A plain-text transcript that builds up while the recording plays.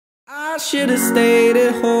I should've stayed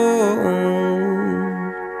at home,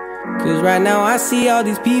 'cause right now I see all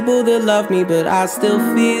these people that love me, but I still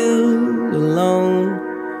feel alone.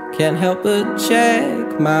 Can't help but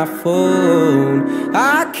check my phone.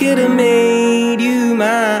 I could've made you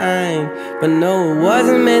mine, but no, it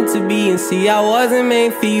wasn't meant to be. And see, I wasn't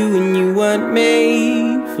made for you, and you weren't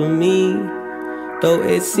made for me, though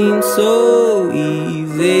it seems so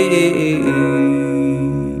easy.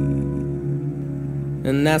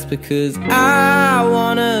 And that's because I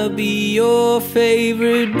wanna be your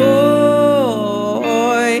favorite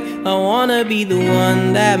boy. I wanna be the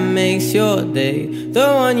one that makes your day, the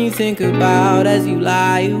one you think about as you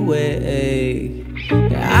lie awake.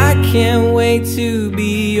 I can't wait to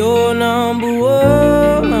be your number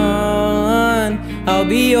one. I'll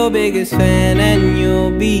be your biggest fan and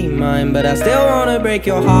you'll be mine, but I still wanna break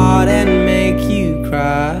your heart and make you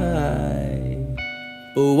cry.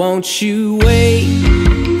 But won't you wait?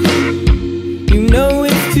 You know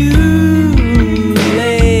it's too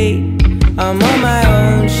late. I'm on my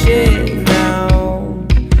own shit now.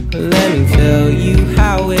 Let me tell you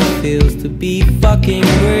how it feels to be fucking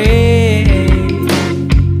great.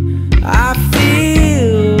 I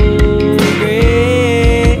feel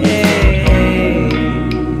great.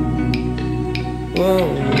 Whoa,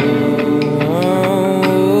 whoa,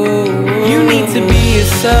 whoa. You need to be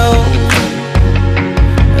yourself.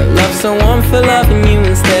 Love someone for loving you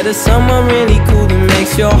instead of someone really cool that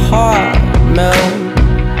makes your heart melt.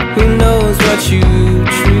 Who knows what you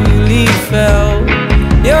truly felt?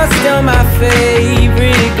 You're still my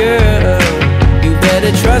favorite girl. You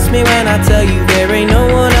better trust me when I tell you there ain't no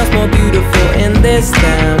one else more beautiful in this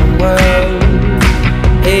damn world.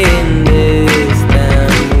 In this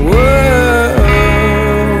damn world.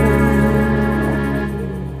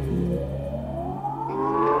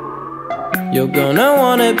 You're gonna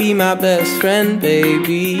wanna be my best friend,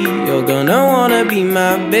 baby. You're gonna wanna be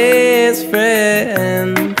my best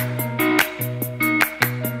friend.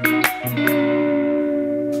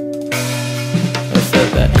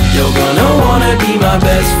 You're gonna wanna be my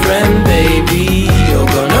best friend, baby. You're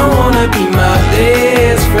gonna wanna be my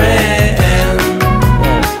best friend.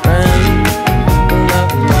 Best friend.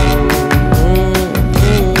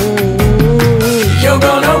 You're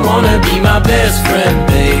gonna wanna be my best friend,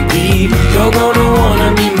 baby. You're gonna wanna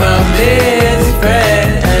be my best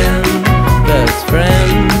friend. Best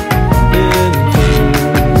friend.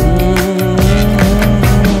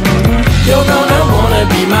 You're gonna wanna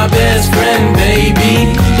be my best friend, baby.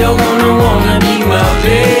 You're gonna wanna be my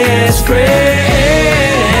best friend.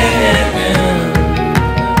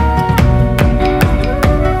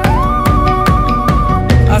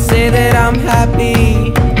 I say that I'm happy.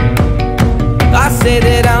 I say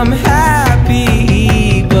that I'm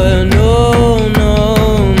happy, but no, no,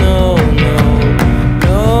 no, no,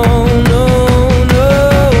 no, no, no.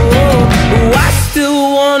 Oh, I still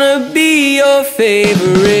wanna be your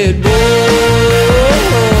favorite boy.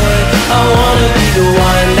 I wanna be the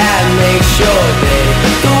one that makes your day,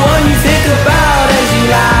 the one you think about as you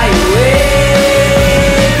lie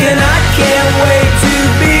awake. And I can't wait to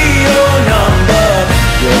be your number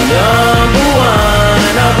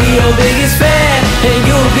one. I'll be your biggest fan and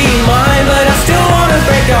you'll be mine, but I still wanna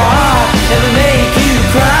break your heart and make you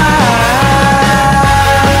cry.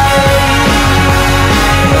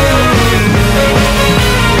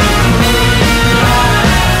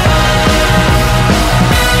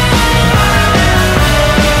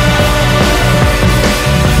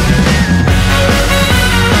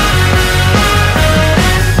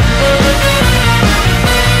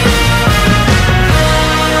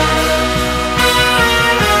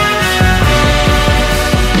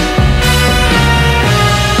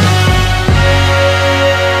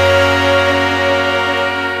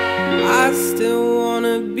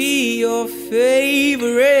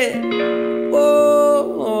 Favorite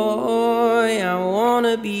boy, I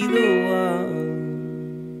wanna be the one.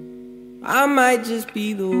 I might just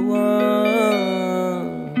be the one.